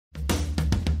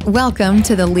Welcome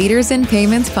to the Leaders in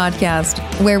Payments podcast,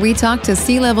 where we talk to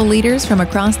C-level leaders from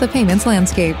across the payments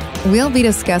landscape. We'll be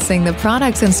discussing the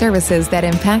products and services that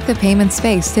impact the payment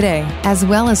space today, as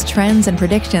well as trends and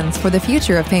predictions for the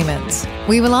future of payments.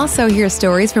 We will also hear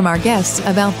stories from our guests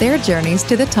about their journeys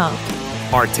to the top.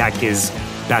 Our tech is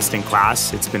best in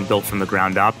class. It's been built from the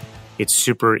ground up. It's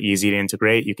super easy to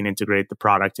integrate. You can integrate the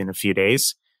product in a few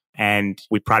days. And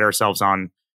we pride ourselves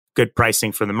on good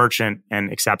pricing for the merchant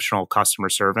and exceptional customer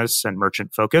service and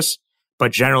merchant focus.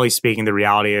 But generally speaking, the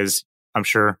reality is, I'm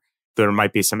sure there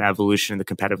might be some evolution in the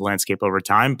competitive landscape over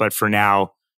time. But for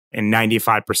now, in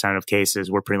 95% of cases,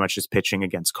 we're pretty much just pitching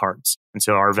against cards. And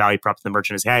so our value prop to the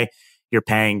merchant is, hey, you're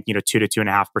paying 2 to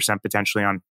 2.5% potentially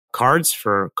on cards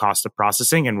for cost of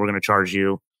processing, and we're going to charge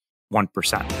you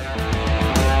 1%.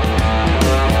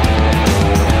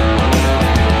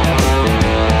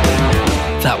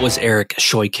 That was Eric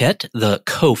Shoykhet, the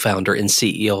co-founder and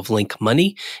CEO of Link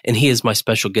Money, and he is my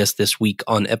special guest this week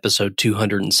on episode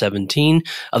 217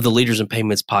 of the Leaders in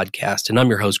Payments podcast, and I'm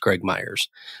your host, Greg Myers.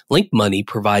 Link Money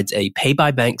provides a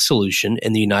pay-by-bank solution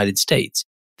in the United States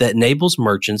that enables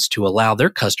merchants to allow their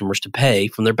customers to pay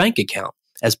from their bank account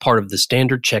as part of the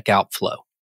standard checkout flow.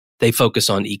 They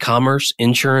focus on e-commerce,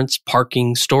 insurance,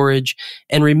 parking, storage,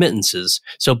 and remittances,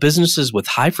 so businesses with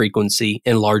high frequency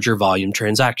and larger volume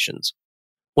transactions.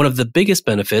 One of the biggest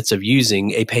benefits of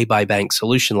using a pay-by-bank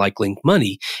solution like Link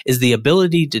Money is the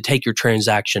ability to take your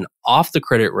transaction off the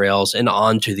credit rails and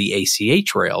onto the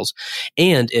ACH rails,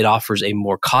 and it offers a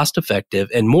more cost-effective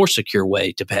and more secure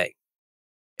way to pay.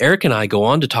 Eric and I go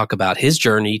on to talk about his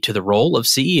journey to the role of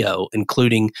CEO,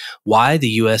 including why the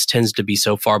U.S. tends to be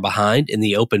so far behind in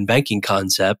the open banking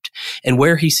concept and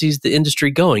where he sees the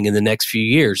industry going in the next few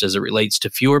years as it relates to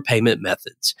fewer payment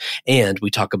methods. And we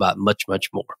talk about much, much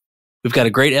more. We've got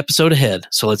a great episode ahead,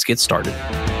 so let's get started.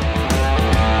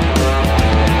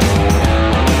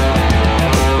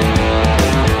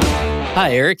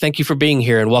 Hi, Eric. Thank you for being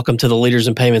here, and welcome to the Leaders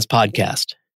in Payments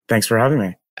podcast. Thanks for having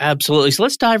me. Absolutely. So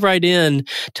let's dive right in.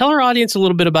 Tell our audience a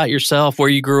little bit about yourself, where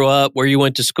you grew up, where you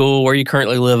went to school, where you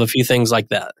currently live, a few things like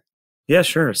that. Yeah,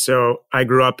 sure. So I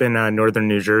grew up in northern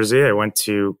New Jersey. I went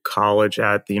to college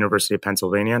at the University of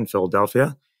Pennsylvania in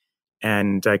Philadelphia.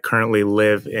 And I currently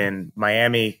live in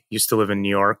Miami, used to live in New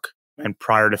York. And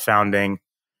prior to founding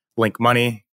Link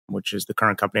Money, which is the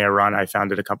current company I run, I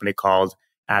founded a company called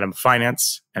Atom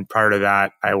Finance. And prior to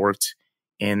that, I worked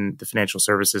in the financial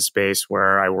services space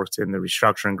where I worked in the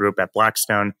restructuring group at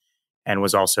Blackstone and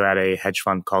was also at a hedge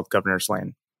fund called Governor's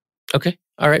Lane. Okay.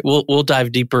 All right. We'll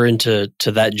dive deeper into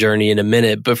that journey in a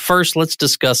minute. But first, let's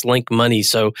discuss Link Money.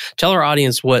 So tell our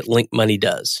audience what Link Money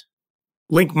does.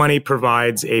 Link Money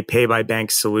provides a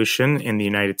pay-by-bank solution in the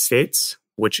United States,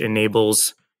 which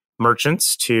enables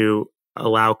merchants to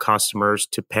allow customers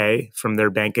to pay from their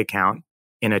bank account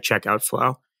in a checkout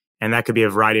flow. And that could be a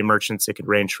variety of merchants. It could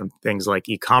range from things like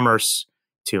e-commerce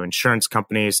to insurance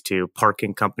companies, to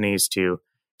parking companies, to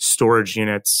storage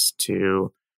units,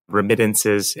 to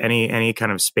remittances, any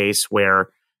kind of space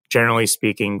where, generally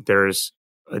speaking, there's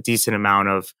a decent amount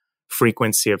of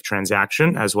frequency of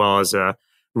transaction as well as a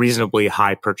reasonably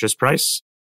high purchase price,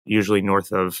 usually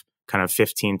north of kind of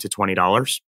 $15 to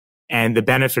 $20. And the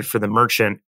benefit for the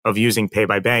merchant of using Pay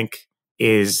by Bank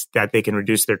is that they can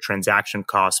reduce their transaction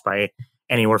costs by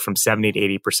anywhere from 70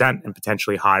 to 80% and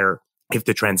potentially higher if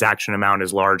the transaction amount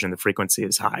is large and the frequency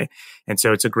is high. And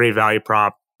so it's a great value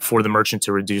prop for the merchant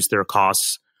to reduce their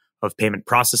costs of payment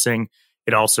processing.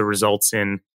 It also results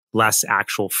in less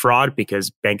actual fraud because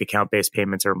bank account-based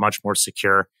payments are much more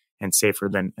secure and safer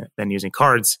than using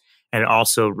cards. And it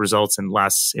also results in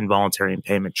less involuntary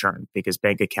payment churn because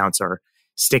bank accounts are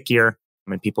stickier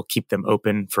and people keep them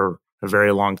open for a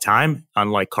very long time,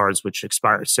 unlike cards which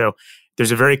expire. So there's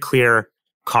a very clear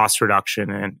cost reduction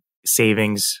and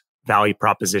savings value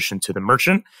proposition to the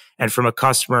merchant. And from a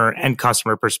customer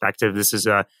perspective, this is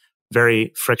a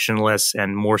very frictionless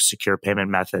and more secure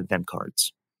payment method than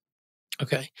cards.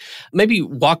 Okay. Maybe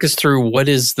walk us through what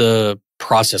is the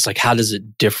process? Like, how does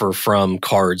it differ from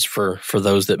cards for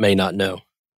those that may not know?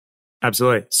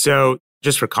 Absolutely. So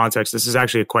just for context, this is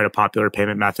actually quite a popular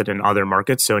payment method in other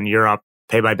markets. So in Europe,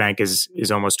 Pay by Bank is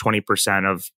almost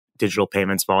 20% of digital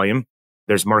payments volume.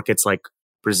 There's markets like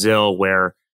Brazil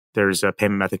where there's a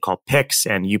payment method called Pix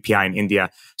and UPI in India.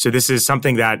 So this is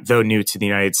something that, though new to the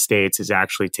United States, has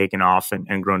actually taken off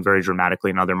and grown very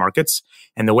dramatically in other markets.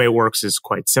 And the way it works is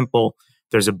quite simple.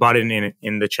 There's a button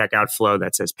in the checkout flow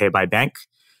that says Pay by Bank.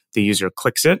 The user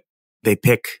clicks it. They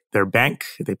pick their bank.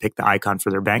 They pick the icon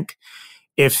for their bank.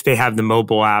 If they have the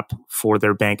mobile app for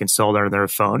their bank installed on their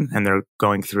phone and they're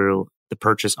going through the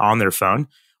purchase on their phone,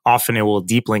 often it will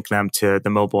deep link them to the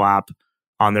mobile app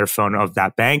on their phone of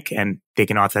that bank, and they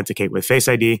can authenticate with Face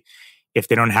ID. If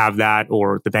they don't have that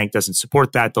or the bank doesn't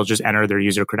support that, they'll just enter their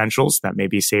user credentials that may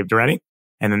be saved already.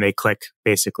 And then they click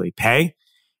basically pay.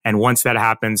 And once that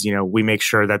happens, we make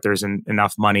sure that there's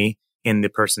enough money in the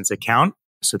person's account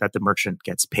so that the merchant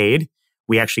gets paid.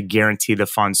 We actually guarantee the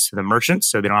funds to the merchant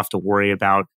so they don't have to worry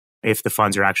about if the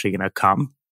funds are actually going to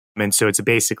come. And so it's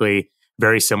basically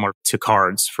very similar to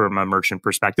cards from a merchant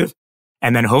perspective.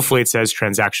 And then hopefully it says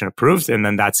transaction approved, and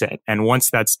then that's it. And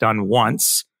once that's done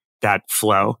that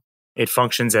flow, it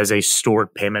functions as a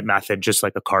stored payment method, just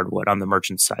like a card would on the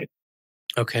merchant site.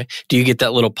 Okay. Do you get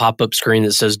that little pop-up screen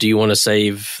that says, do you want to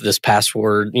save this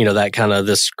password, that kind of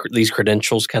these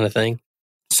credentials kind of thing?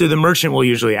 So the merchant will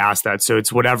usually ask that. So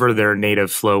it's whatever their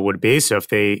native flow would be. So if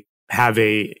they have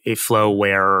a flow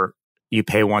where you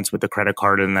pay once with the credit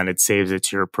card and then it saves it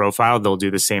to your profile, they'll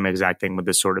do the same exact thing with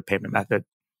this sort of payment method.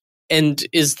 And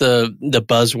is the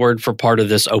buzzword for part of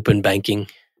this open banking?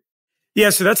 Yeah,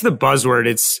 so that's the buzzword.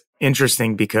 It's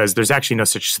interesting because there's actually no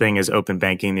such thing as open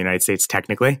banking in the United States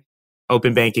technically.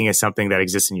 Open banking is something that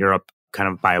exists in Europe kind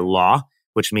of by law,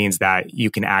 which means that you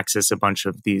can access a bunch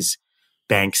of these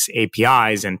banks'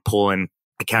 APIs and pull in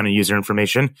account and user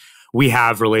information. We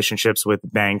have relationships with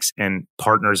banks and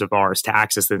partners of ours to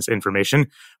access this information,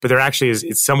 but there actually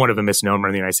it's somewhat of a misnomer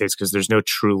in the United States because there's no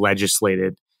true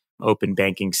legislated open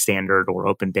banking standard or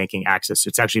open banking access. So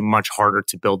it's actually much harder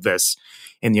to build this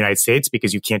in the United States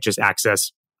because you can't just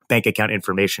access bank account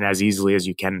information as easily as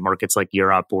you can in markets like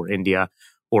Europe or India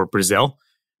or Brazil.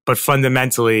 But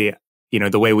fundamentally,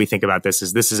 the way we think about this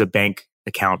is a bank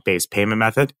account-based payment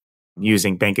method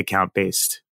using bank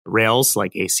account-based rails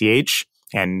like ACH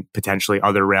and potentially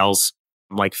other rails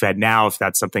like FedNow, if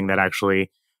that's something that actually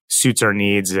suits our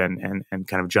needs and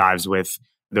kind of jives with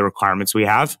the requirements we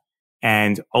have.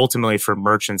 And ultimately for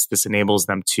merchants, this enables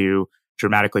them to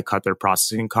dramatically cut their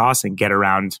processing costs and get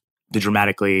around the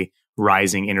dramatically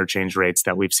rising interchange rates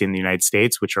that we've seen in the United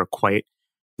States, which are quite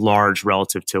large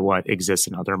relative to what exists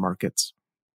in other markets.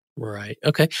 Right.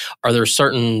 Okay. Are there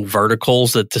certain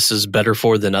verticals that this is better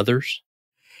for than others?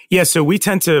 Yeah. So we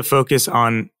tend to focus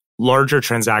on larger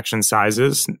transaction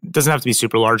sizes. It doesn't have to be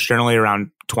super large, generally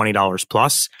around $20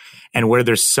 plus, and where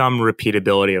there's some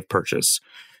repeatability of purchase.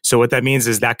 So what that means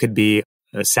is that could be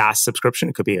a SaaS subscription.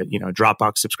 It could be a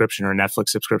Dropbox subscription or a Netflix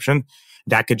subscription.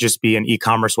 That could just be an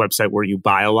e-commerce website where you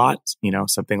buy a lot,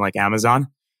 something like Amazon.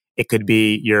 It could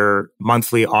be your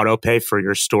monthly auto pay for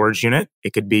your storage unit.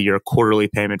 It could be your quarterly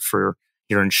payment for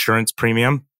your insurance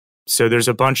premium. So there's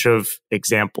a bunch of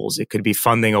examples. It could be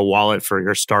funding a wallet for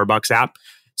your Starbucks app.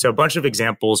 So a bunch of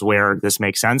examples where this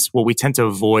makes sense. What we tend to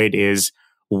avoid is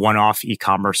one-off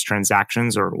e-commerce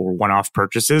transactions or one-off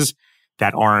purchases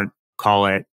that aren't, call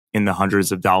it, in the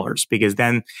hundreds of dollars, because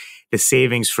then the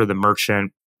savings for the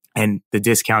merchant and the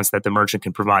discounts that the merchant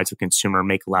can provide to the consumer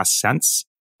make less sense.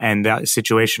 And that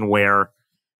situation where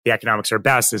the economics are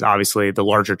best is obviously the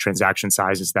larger transaction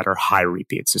sizes that are high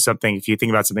repeats. So if you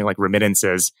think about something like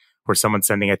remittances, where someone's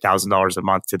sending $1,000 a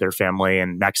month to their family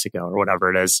in Mexico or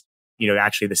whatever it is,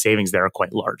 actually the savings there are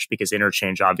quite large because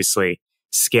interchange obviously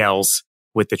scales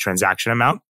with the transaction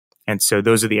amount. And so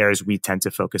those are the areas we tend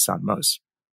to focus on most.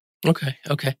 Okay.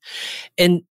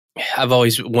 And I've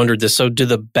always wondered this. So do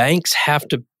the banks have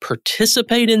to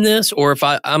participate in this? Or if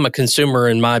I'm a consumer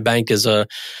and my bank is a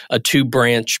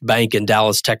 2-branch bank in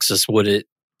Dallas, Texas, would it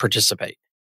participate?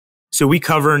 So we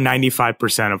cover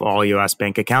 95% of all US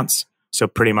bank accounts. So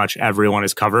pretty much everyone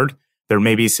is covered. There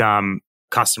may be some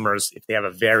customers, if they have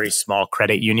a very small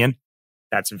credit union,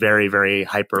 that's very, very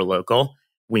hyper local.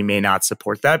 We may not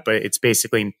support that, but it's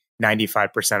basically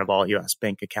 95% of all US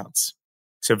bank accounts.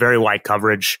 So very wide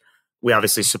coverage. We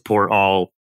obviously support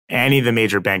any of the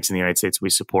major banks in the United States we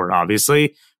support,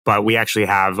 obviously, but we actually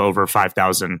have over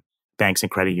 5,000 banks and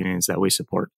credit unions that we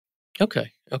support.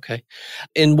 Okay.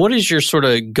 And what is your sort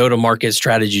of go-to-market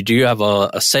strategy? Do you have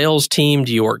a sales team?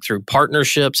 Do you work through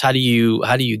partnerships? How do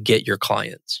you get your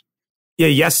clients? Yeah,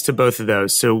 yes to both of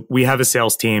those. So we have a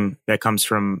sales team that comes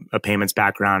from a payments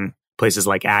background, places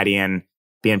like Adyen,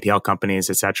 BNPL companies,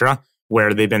 et cetera,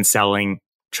 where they've been selling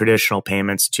traditional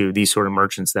payments to these sort of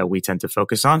merchants that we tend to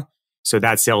focus on. So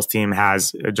that sales team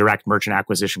has a direct merchant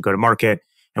acquisition go-to-market.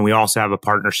 And we also have a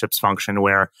partnerships function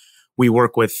where we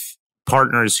work with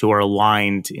partners who are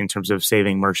aligned in terms of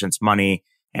saving merchants money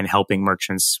and helping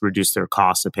merchants reduce their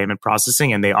costs of payment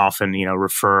processing. And they often,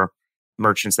 refer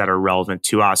merchants that are relevant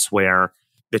to us where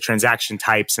the transaction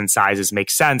types and sizes make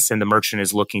sense and the merchant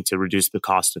is looking to reduce the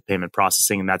cost of payment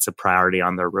processing. And that's a priority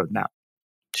on their roadmap.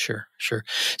 Sure, sure.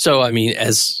 So, I mean,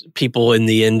 as people in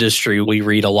the industry, we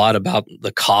read a lot about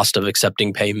the cost of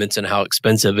accepting payments and how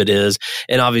expensive it is.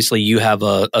 And obviously, you have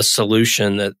a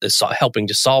solution that is helping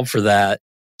to solve for that.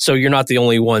 So, you're not the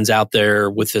only ones out there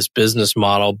with this business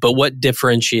model. But what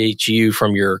differentiates you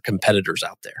from your competitors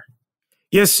out there?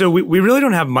 Yes, so we really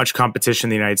don't have much competition in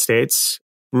the United States.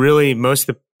 Really, most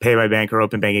of the pay by bank or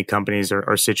open banking companies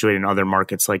are situated in other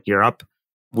markets like Europe.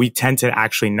 We tend to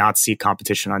actually not see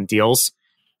competition on deals,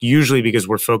 usually because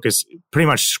we're focused pretty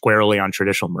much squarely on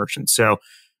traditional merchants. So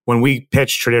when we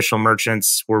pitch traditional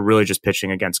merchants, we're really just pitching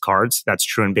against cards. That's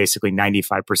true in basically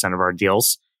 95% of our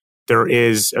deals. There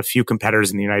is a few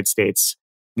competitors in the United States,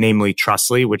 namely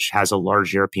Trustly, which has a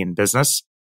large European business.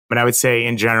 But I would say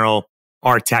in general,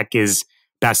 our tech is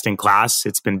best in class.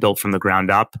 It's been built from the ground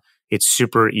up. It's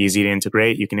super easy to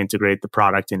integrate. You can integrate the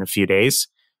product in a few days.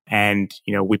 And,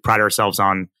 we pride ourselves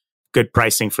on good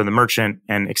pricing for the merchant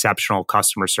and exceptional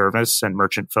customer service and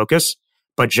merchant focus.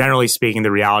 But generally speaking,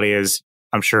 the reality is,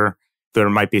 I'm sure there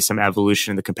might be some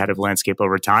evolution in the competitive landscape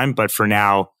over time. But for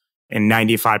now, in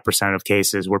 95% of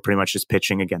cases, we're pretty much just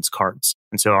pitching against cards.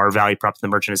 And so our value prop to the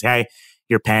merchant is, hey,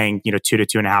 you're paying, 2 to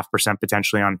 2.5%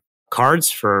 potentially on cards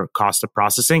for cost of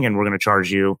processing, and we're going to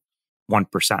charge you 1%.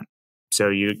 So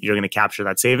you're going to capture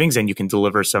that savings and you can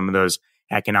deliver some of those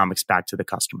economics back to the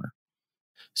customer.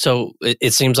 So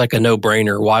it seems like a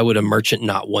no-brainer. Why would a merchant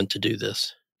not want to do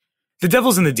this? The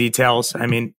devil's in the details. I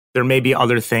mean, there may be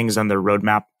other things on their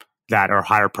roadmap that are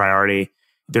higher priority.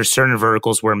 There's certain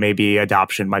verticals where maybe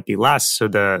adoption might be less. So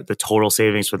the total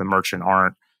savings for the merchant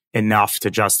aren't enough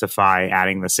to justify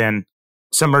adding this in.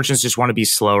 Some merchants just want to be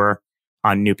slower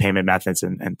on new payment methods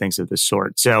and things of this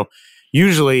sort. So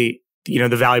usually, the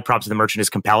value prop to the merchant is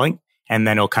compelling. And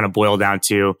then it'll kind of boil down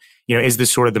to, is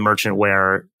this sort of the merchant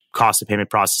where cost of payment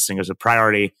processing is a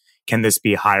priority? Can this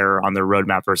be higher on the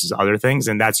roadmap versus other things?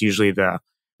 And that's usually the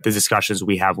discussions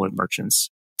we have with merchants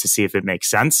to see if it makes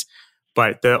sense.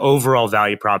 But the overall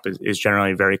value prop is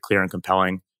generally very clear and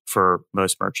compelling for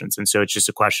most merchants. And so it's just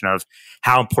a question of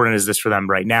how important is this for them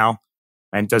right now?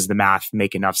 And does the math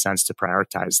make enough sense to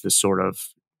prioritize this sort of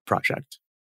project?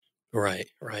 Right.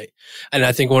 And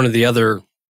I think one of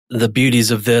the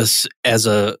beauties of this as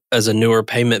a newer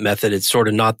payment method, it's sort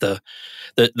of not the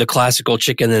classical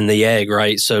chicken and the egg,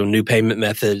 right? So new payment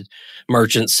method,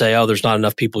 merchants say, oh, there's not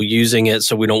enough people using it,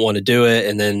 so we don't want to do it.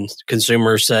 And then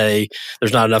consumers say,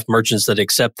 there's not enough merchants that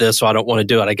accept this, so I don't want to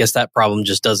do it. I guess that problem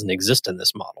just doesn't exist in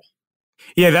this model.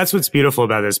 Yeah, that's what's beautiful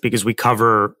about this, because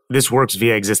this works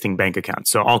via existing bank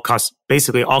accounts. So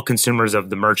basically all consumers of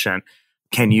the merchant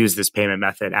can use this payment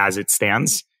method as it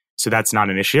stands. So that's not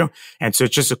an issue. And so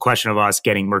it's just a question of us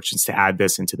getting merchants to add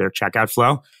this into their checkout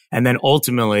flow. And then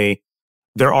ultimately,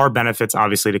 there are benefits,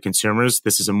 obviously, to consumers.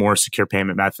 This is a more secure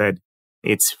payment method.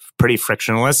 It's pretty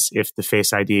frictionless if the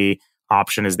Face ID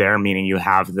option is there, meaning you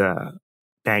have the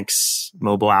bank's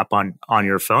mobile app on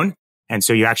your phone. And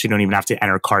so you actually don't even have to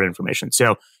enter card information.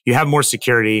 So you have more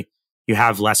security. You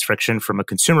have less friction from a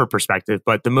consumer perspective.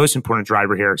 But the most important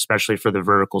driver here, especially for the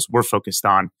verticals we're focused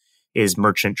on, is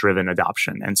merchant-driven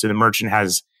adoption. And so the merchant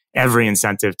has every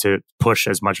incentive to push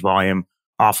as much volume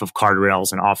off of card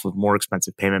rails and off of more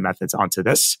expensive payment methods onto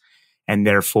this, and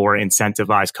therefore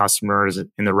incentivize customers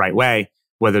in the right way,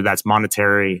 whether that's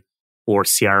monetary or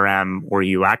CRM or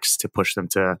UX, to push them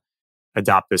to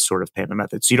adopt this sort of payment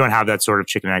method. So you don't have that sort of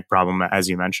chicken and egg problem, as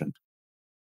you mentioned.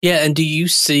 Yeah, and do you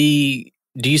see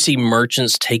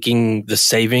merchants taking the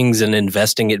savings and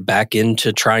investing it back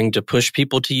into trying to push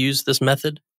people to use this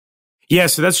method? Yeah,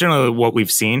 so that's generally what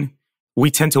we've seen.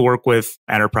 We tend to work with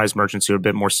enterprise merchants who are a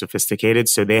bit more sophisticated,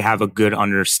 so they have a good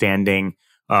understanding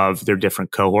of their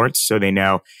different cohorts. So they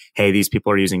know, hey, these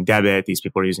people are using debit, these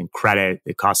people are using credit,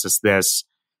 it costs us this.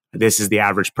 This is the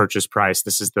average purchase price,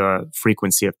 this is the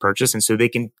frequency of purchase. And so they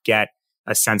can get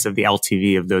a sense of the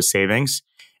LTV of those savings.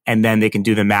 And then they can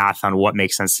do the math on what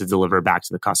makes sense to deliver back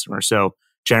to the customer. So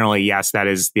generally, yes, that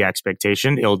is the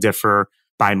expectation. It'll differ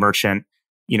by merchant.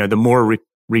 The more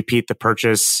repeat the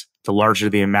purchase, the larger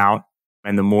the amount,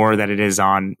 and the more that it is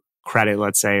on credit,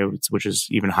 let's say, which is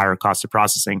even higher cost of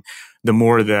processing, the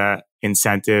more the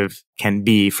incentive can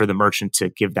be for the merchant to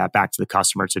give that back to the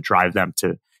customer to drive them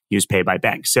to use pay by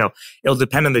bank. So it'll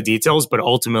depend on the details, but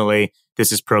ultimately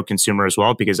this is pro-consumer as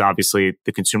well, because obviously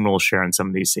the consumer will share in some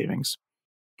of these savings.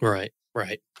 Right.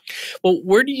 Well,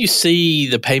 where do you see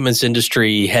the payments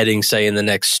industry heading, say, in the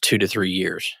next 2 to 3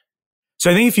 years? So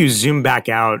I think if you zoom back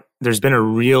out, there's been a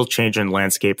real change in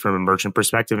landscape from a merchant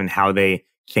perspective and how they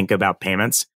think about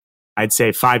payments. I'd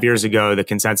say 5 years ago, the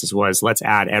consensus was, let's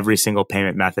add every single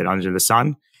payment method under the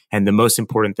sun. And the most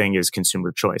important thing is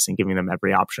consumer choice and giving them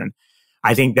every option.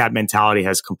 I think that mentality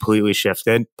has completely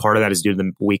shifted. Part of that is due to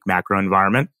the weak macro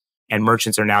environment. And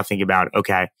merchants are now thinking about,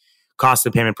 okay, cost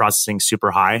of payment processing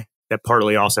super high. That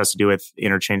partly also has to do with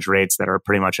interchange rates that are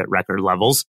pretty much at record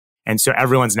levels. And so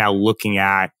everyone's now looking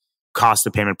at cost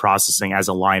of payment processing as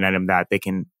a line item that they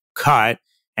can cut.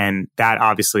 And that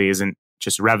obviously isn't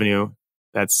just revenue.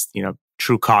 That's,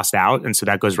 true cost out. And so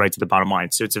that goes right to the bottom line.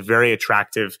 So it's a very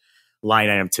attractive line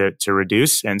item to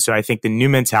reduce. And so I think the new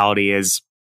mentality is,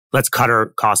 let's cut our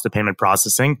cost of payment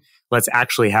processing. Let's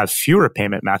actually have fewer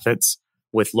payment methods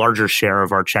with larger share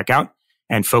of our checkout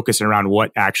and focus around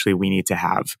what actually we need to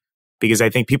have. Because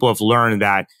I think people have learned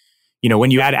that,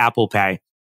 when you add Apple Pay,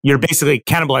 you're basically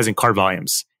cannibalizing card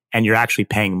volumes and you're actually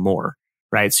paying more,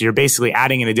 right? So you're basically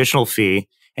adding an additional fee.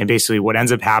 And basically what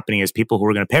ends up happening is people who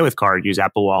are going to pay with card use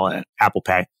Apple Wallet, Apple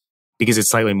Pay, because it's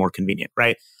slightly more convenient,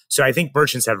 right? So I think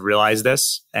merchants have realized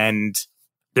this and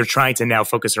they're trying to now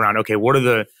focus around, okay, what are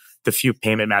the few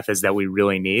payment methods that we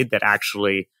really need that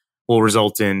actually will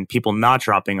result in people not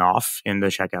dropping off in the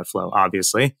checkout flow,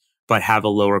 obviously, but have a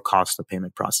lower cost of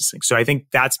payment processing. So I think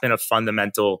that's been a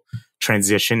fundamental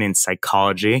transition in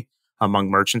psychology among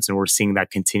merchants. And we're seeing that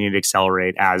continue to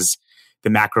accelerate as the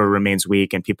macro remains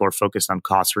weak and people are focused on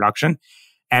cost reduction.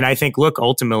 And I think, look,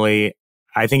 ultimately,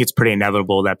 I think it's pretty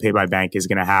inevitable that Pay by Bank is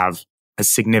going to have a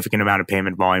significant amount of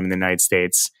payment volume in the United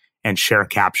States and share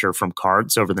capture from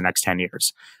cards over the next 10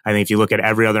 years. I think if you look at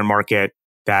every other market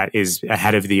that is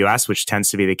ahead of the US, which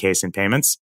tends to be the case in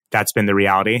payments, that's been the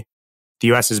reality.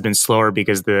 The US has been slower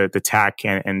because the tech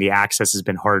and the access has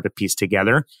been harder to piece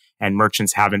together, and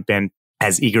merchants haven't been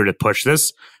as eager to push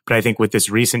this. But I think with this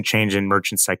recent change in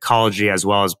merchant psychology, as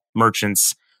well as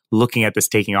merchants looking at this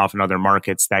taking off in other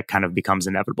markets, that kind of becomes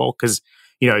inevitable. Because,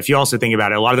 if you also think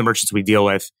about it, a lot of the merchants we deal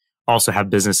with also have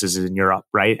businesses in Europe,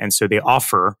 right? And so they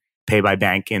offer Pay by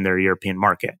Bank in their European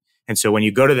market. And so when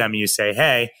you go to them and you say,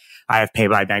 hey, I have Pay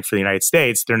by Bank for the United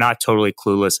States, they're not totally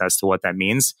clueless as to what that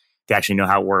means. They actually know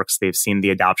how it works. They've seen the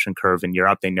adoption curve in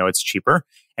Europe. They know it's cheaper.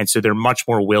 And so they're much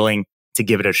more willing to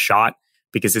give it a shot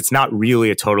because it's not really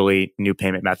a totally new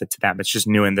payment method to them. It's just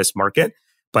new in this market,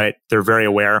 but they're very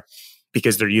aware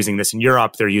because they're using this in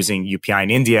Europe. They're using UPI in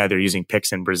India. They're using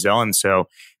Pix in Brazil. And so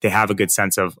they have a good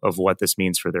sense of what this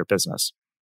means for their business.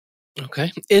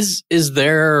 Okay. Is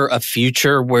there a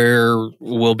future where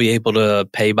we'll be able to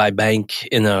pay by bank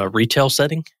in a retail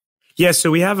setting? Yeah. So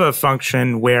we have a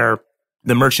function where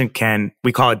the merchant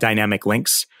we call it dynamic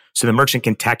links. So the merchant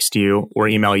can text you or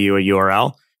email you a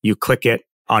URL. You click it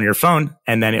on your phone,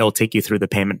 and then it'll take you through the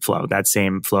payment flow. That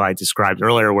same flow I described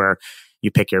earlier, where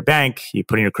you pick your bank, you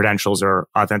put in your credentials or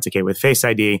authenticate with Face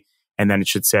ID, and then it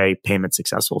should say payment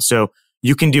successful. So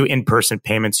you can do in-person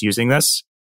payments using this.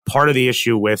 Part of the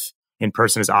issue with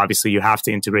in-person is obviously you have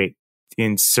to integrate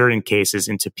in certain cases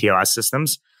into POS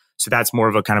systems. So that's more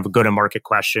of a kind of a go-to-market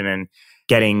question and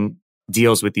getting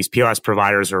deals with these POS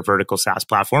providers or vertical SaaS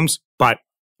platforms. But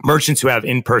merchants who have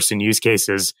in-person use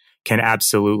cases can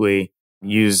absolutely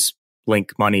use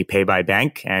Link Money Pay by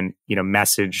Bank and,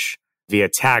 message via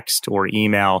text or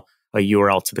email a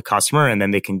URL to the customer, and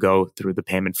then they can go through the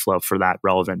payment flow for that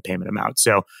relevant payment amount.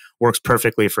 So works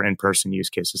perfectly for in-person use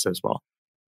cases as well.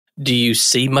 Do you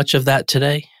see much of that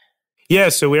today? Yeah,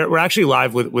 so we're actually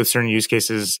live with certain use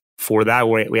cases for that.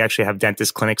 We actually have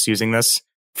dentist clinics using this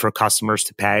for customers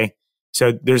to pay.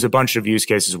 So there's a bunch of use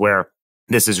cases where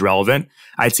this is relevant.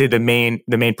 I'd say the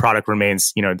main product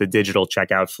remains, the digital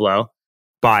checkout flow,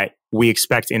 but we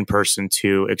expect in-person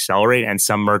to accelerate, and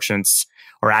some merchants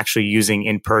are actually using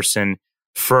in-person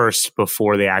first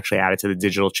before they actually add it to the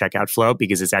digital checkout flow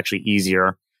because it's actually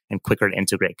easier and quicker to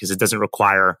integrate because it doesn't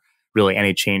require really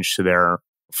any change to their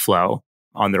flow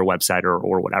on their website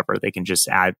or whatever. They can just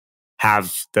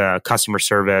have the customer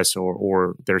service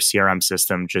or their CRM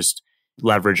system just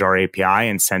leverage our API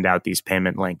and send out these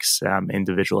payment links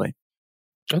individually.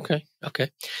 Okay.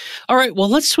 All right. Well,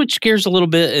 let's switch gears a little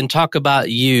bit and talk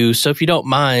about you. So if you don't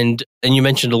mind, and you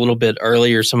mentioned a little bit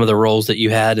earlier some of the roles that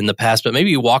you had in the past, but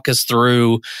maybe walk us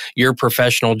through your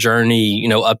professional journey,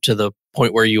 up to the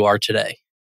point where you are today.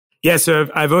 Yeah. So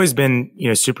I've always been,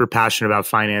 super passionate about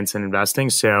finance and investing.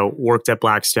 So worked at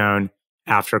Blackstone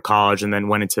after college and then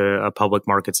went into a public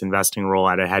markets investing role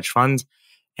at a hedge fund.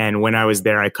 And when I was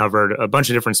there, I covered a bunch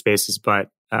of different spaces, but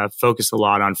focused a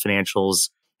lot on financials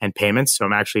and payments. So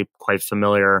I'm actually quite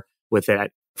familiar with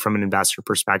it from an investor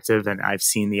perspective. And I've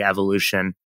seen the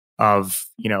evolution of,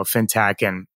 fintech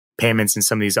and payments in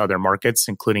some of these other markets,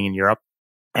 including in Europe.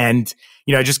 And,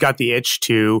 I just got the itch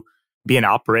to be an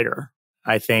operator.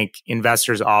 I think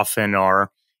investors often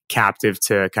are captive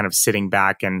to kind of sitting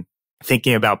back and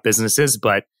thinking about businesses,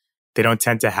 but They don't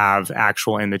tend to have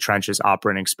actual in the trenches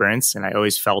operating experience. And I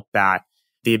always felt that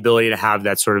the ability to have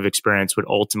that sort of experience would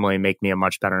ultimately make me a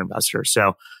much better investor.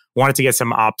 So wanted to get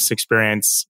some ops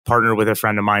experience, partnered with a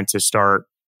friend of mine to start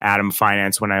Atom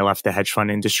Finance when I left the hedge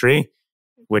fund industry,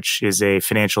 which is a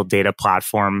financial data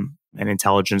platform and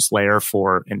intelligence layer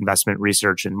for investment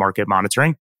research and market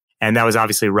monitoring. And that was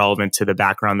obviously relevant to the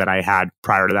background that I had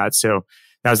prior to that. So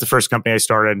that was the first company I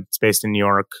started. It's based in New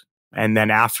York. And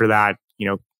then after that,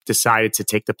 decided to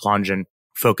take the plunge and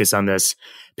focus on this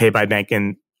pay by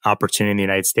banking opportunity in the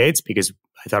United States because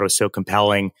I thought it was so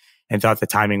compelling and thought the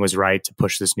timing was right to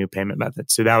push this new payment method.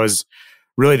 So that was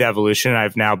really the evolution.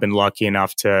 I've now been lucky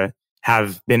enough to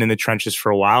have been in the trenches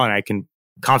for a while, and I can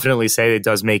confidently say it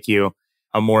does make you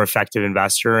a more effective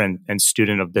investor and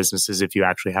student of businesses if you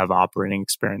actually have operating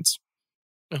experience.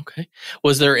 Okay.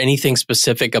 Was there anything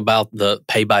specific about the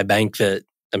pay by bank that,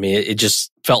 it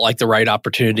just felt like the right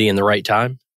opportunity and the right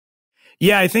time?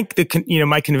 Yeah, I think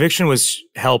my conviction was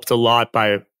helped a lot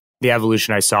by the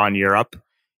evolution I saw in Europe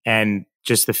and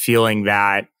just the feeling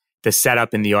that the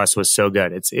setup in the US was so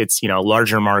good. It's a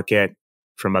larger market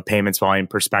from a payments volume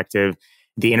perspective.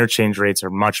 The interchange rates are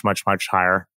much, much, much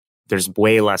higher. There's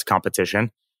way less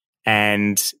competition.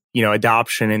 And,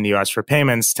 adoption in the US for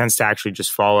payments tends to actually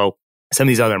just follow some of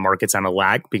these other markets on a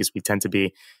lag because we tend to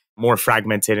be more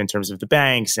fragmented in terms of the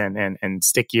banks and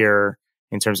stickier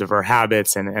in terms of our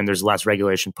habits, and there's less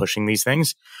regulation pushing these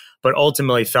things. But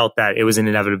ultimately felt that it was an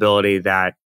inevitability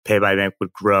that pay by bank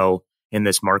would grow in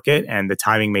this market, and the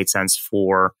timing made sense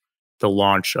for the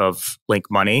launch of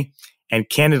Link Money. And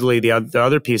candidly, the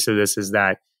other piece of this is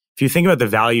that if you think about the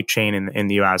value chain in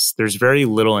the US, there's very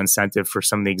little incentive for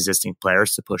some of the existing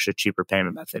players to push a cheaper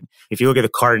payment method. If you look at the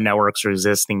card networks or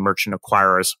existing merchant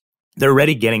acquirers, they're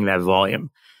already getting that volume.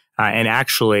 And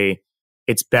actually,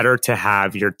 it's better to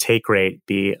have your take rate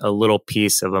be a little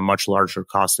piece of a much larger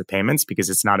cost of payments because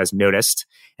it's not as noticed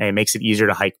and it makes it easier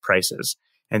to hike prices.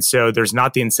 And so there's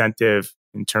not the incentive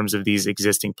in terms of these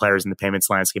existing players in the payments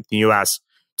landscape in the US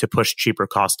to push cheaper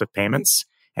cost of payments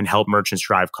and help merchants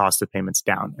drive cost of payments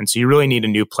down. And so you really need a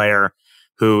new player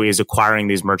who is acquiring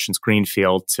these merchants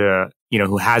greenfield to,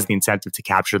 who has the incentive to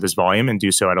capture this volume and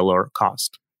do so at a lower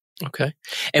cost. Okay.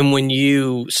 And when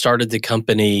you started the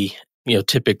company,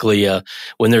 typically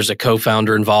when there's a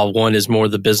co-founder involved, one is more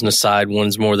the business side,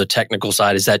 one's more the technical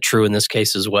side. Is that true in this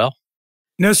case as well?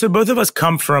 No, so both of us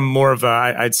come from more of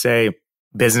I'd say,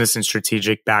 business and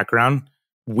strategic background.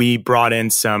 We brought in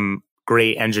some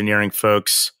great engineering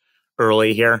folks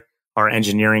early here. Our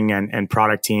engineering and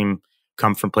product team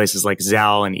come from places like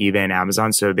Zelle and eBay and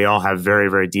Amazon. So they all have very,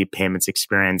 very deep payments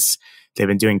experience. They've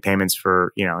been doing payments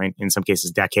for, in some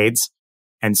cases, decades.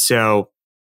 And so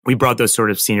we brought those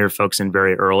sort of senior folks in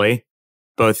very early.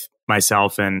 Both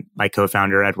myself and my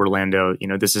co-founder, Edward Lando,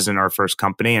 this isn't our first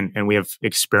company, and we have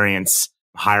experience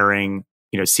hiring,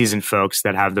 seasoned folks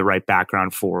that have the right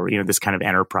background for, this kind of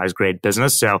enterprise grade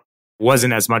business. So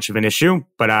wasn't as much of an issue.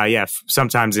 But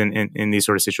sometimes in these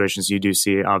sort of situations, you do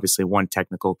see obviously one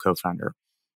technical co-founder.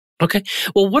 Okay.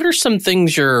 Well, what are some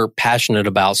things you're passionate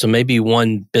about? So maybe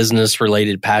one business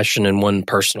related passion and one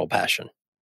personal passion.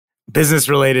 Business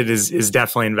related is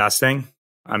definitely investing.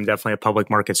 I'm definitely a public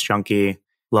markets junkie.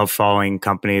 Love following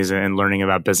companies and learning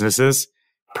about businesses.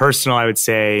 Personal, I would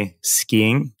say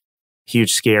skiing.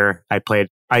 Huge skier. I played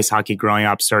ice hockey growing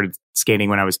up, started skating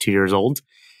when I was 2 years old,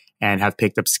 and have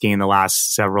picked up skiing the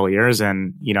last several years.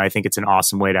 And, I think it's an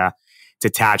awesome way to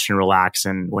detach and relax.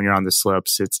 And when you're on the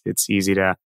slopes, it's easy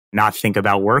to not think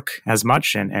about work as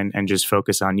much and just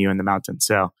focus on you in the mountains.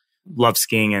 So love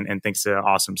skiing and think it's an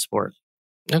awesome sport.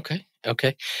 Okay.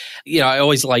 I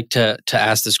always like to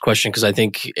ask this question because I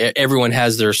think everyone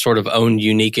has their sort of own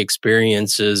unique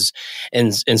experiences.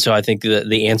 And so I think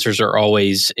the answers are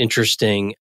always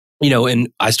interesting. And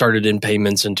I started in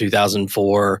payments in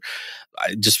 2004.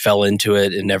 I just fell into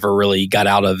it and never really got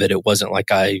out of it. It wasn't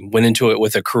like I went into it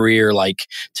with a career like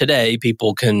today.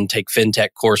 People can take fintech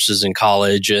courses in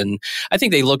college. And I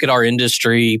think they look at our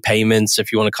industry, payments,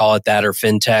 if you want to call it that, or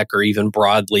fintech, or even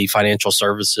broadly financial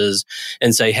services,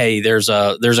 and say, hey, there's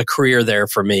a career there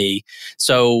for me.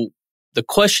 So the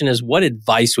question is, what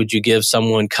advice would you give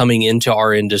someone coming into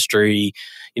our industry?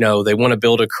 They want to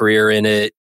build a career in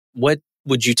it. What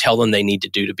would you tell them they need to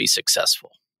do to be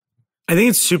successful? I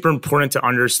think it's super important to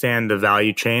understand the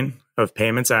value chain of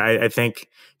payments. I think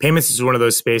payments is one of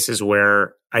those spaces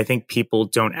where I think people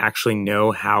don't actually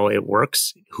know how it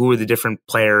works. Who are the different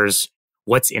players?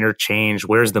 What's interchange?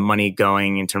 Where's the money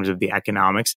going in terms of the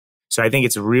economics? So I think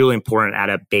it's really important at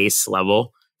a base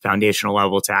level, foundational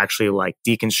level, to actually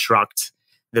deconstruct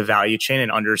the value chain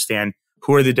and understand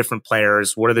who are the different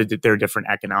players? What are their different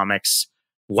economics?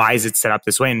 Why is it set up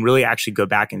this way? And really actually go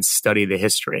back and study the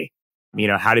history.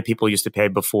 How did people used to pay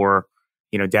before,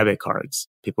 debit cards?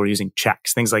 People were using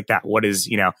checks, things like that. Where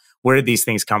did these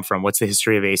things come from? What's the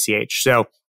history of ACH? So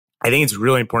I think it's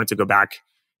really important to go back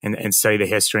and study the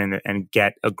history and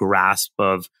get a grasp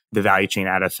of the value chain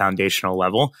at a foundational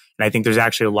level. And I think there's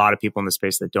actually a lot of people in the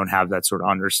space that don't have that sort of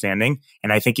understanding.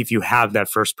 And I think if you have that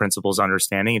first principles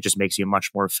understanding, it just makes you a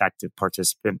much more effective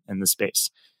participant in the space.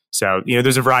 So,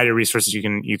 there's a variety of resources you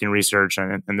can research,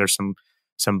 and there's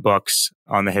some books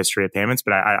on the history of payments,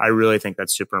 but I really think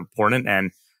that's super important.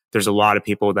 And there's a lot of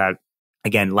people that,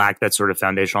 again, lack that sort of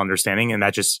foundational understanding, and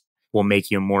that just will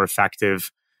make you a more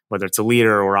effective, whether it's a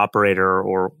leader or operator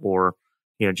or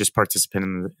just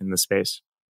participant in the space.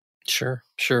 Sure.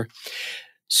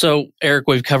 So, Eric,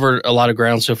 we've covered a lot of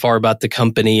ground so far about the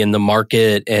company and the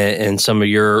market and some of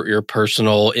your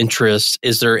personal interests.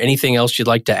 Is there anything else you'd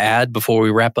like to add before we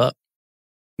wrap up?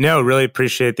 No, really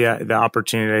appreciate the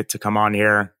opportunity to come on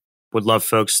here. Would love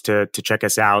folks to check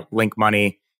us out. Link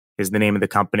Money is the name of the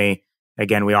company.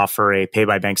 Again, we offer a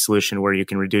pay-by-bank solution where you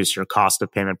can reduce your cost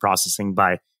of payment processing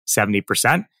by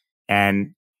 70%.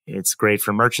 And it's great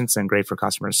for merchants and great for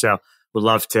customers. So we'd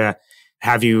love to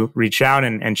have you reach out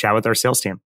and chat with our sales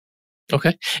team.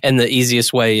 Okay. And the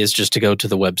easiest way is just to go to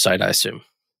the website, I assume.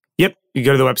 Yep. You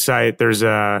go to the website, there's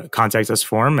a contact us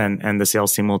form, and the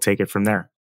sales team will take it from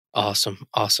there. Awesome.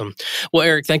 Well,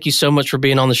 Eric, thank you so much for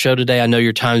being on the show today. I know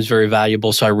your time is very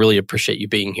valuable, so I really appreciate you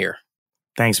being here.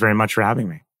 Thanks very much for having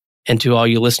me. And to all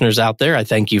you listeners out there, I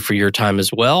thank you for your time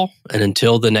as well. And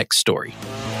until the next story.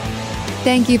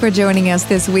 Thank you for joining us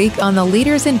this week on the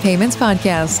Leaders in Payments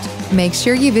podcast. Make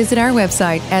sure you visit our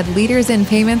website at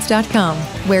leadersinpayments.com,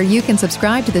 where you can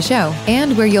subscribe to the show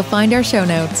and where you'll find our show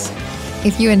notes.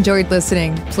 If you enjoyed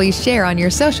listening, please share on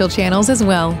your social channels as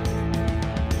well.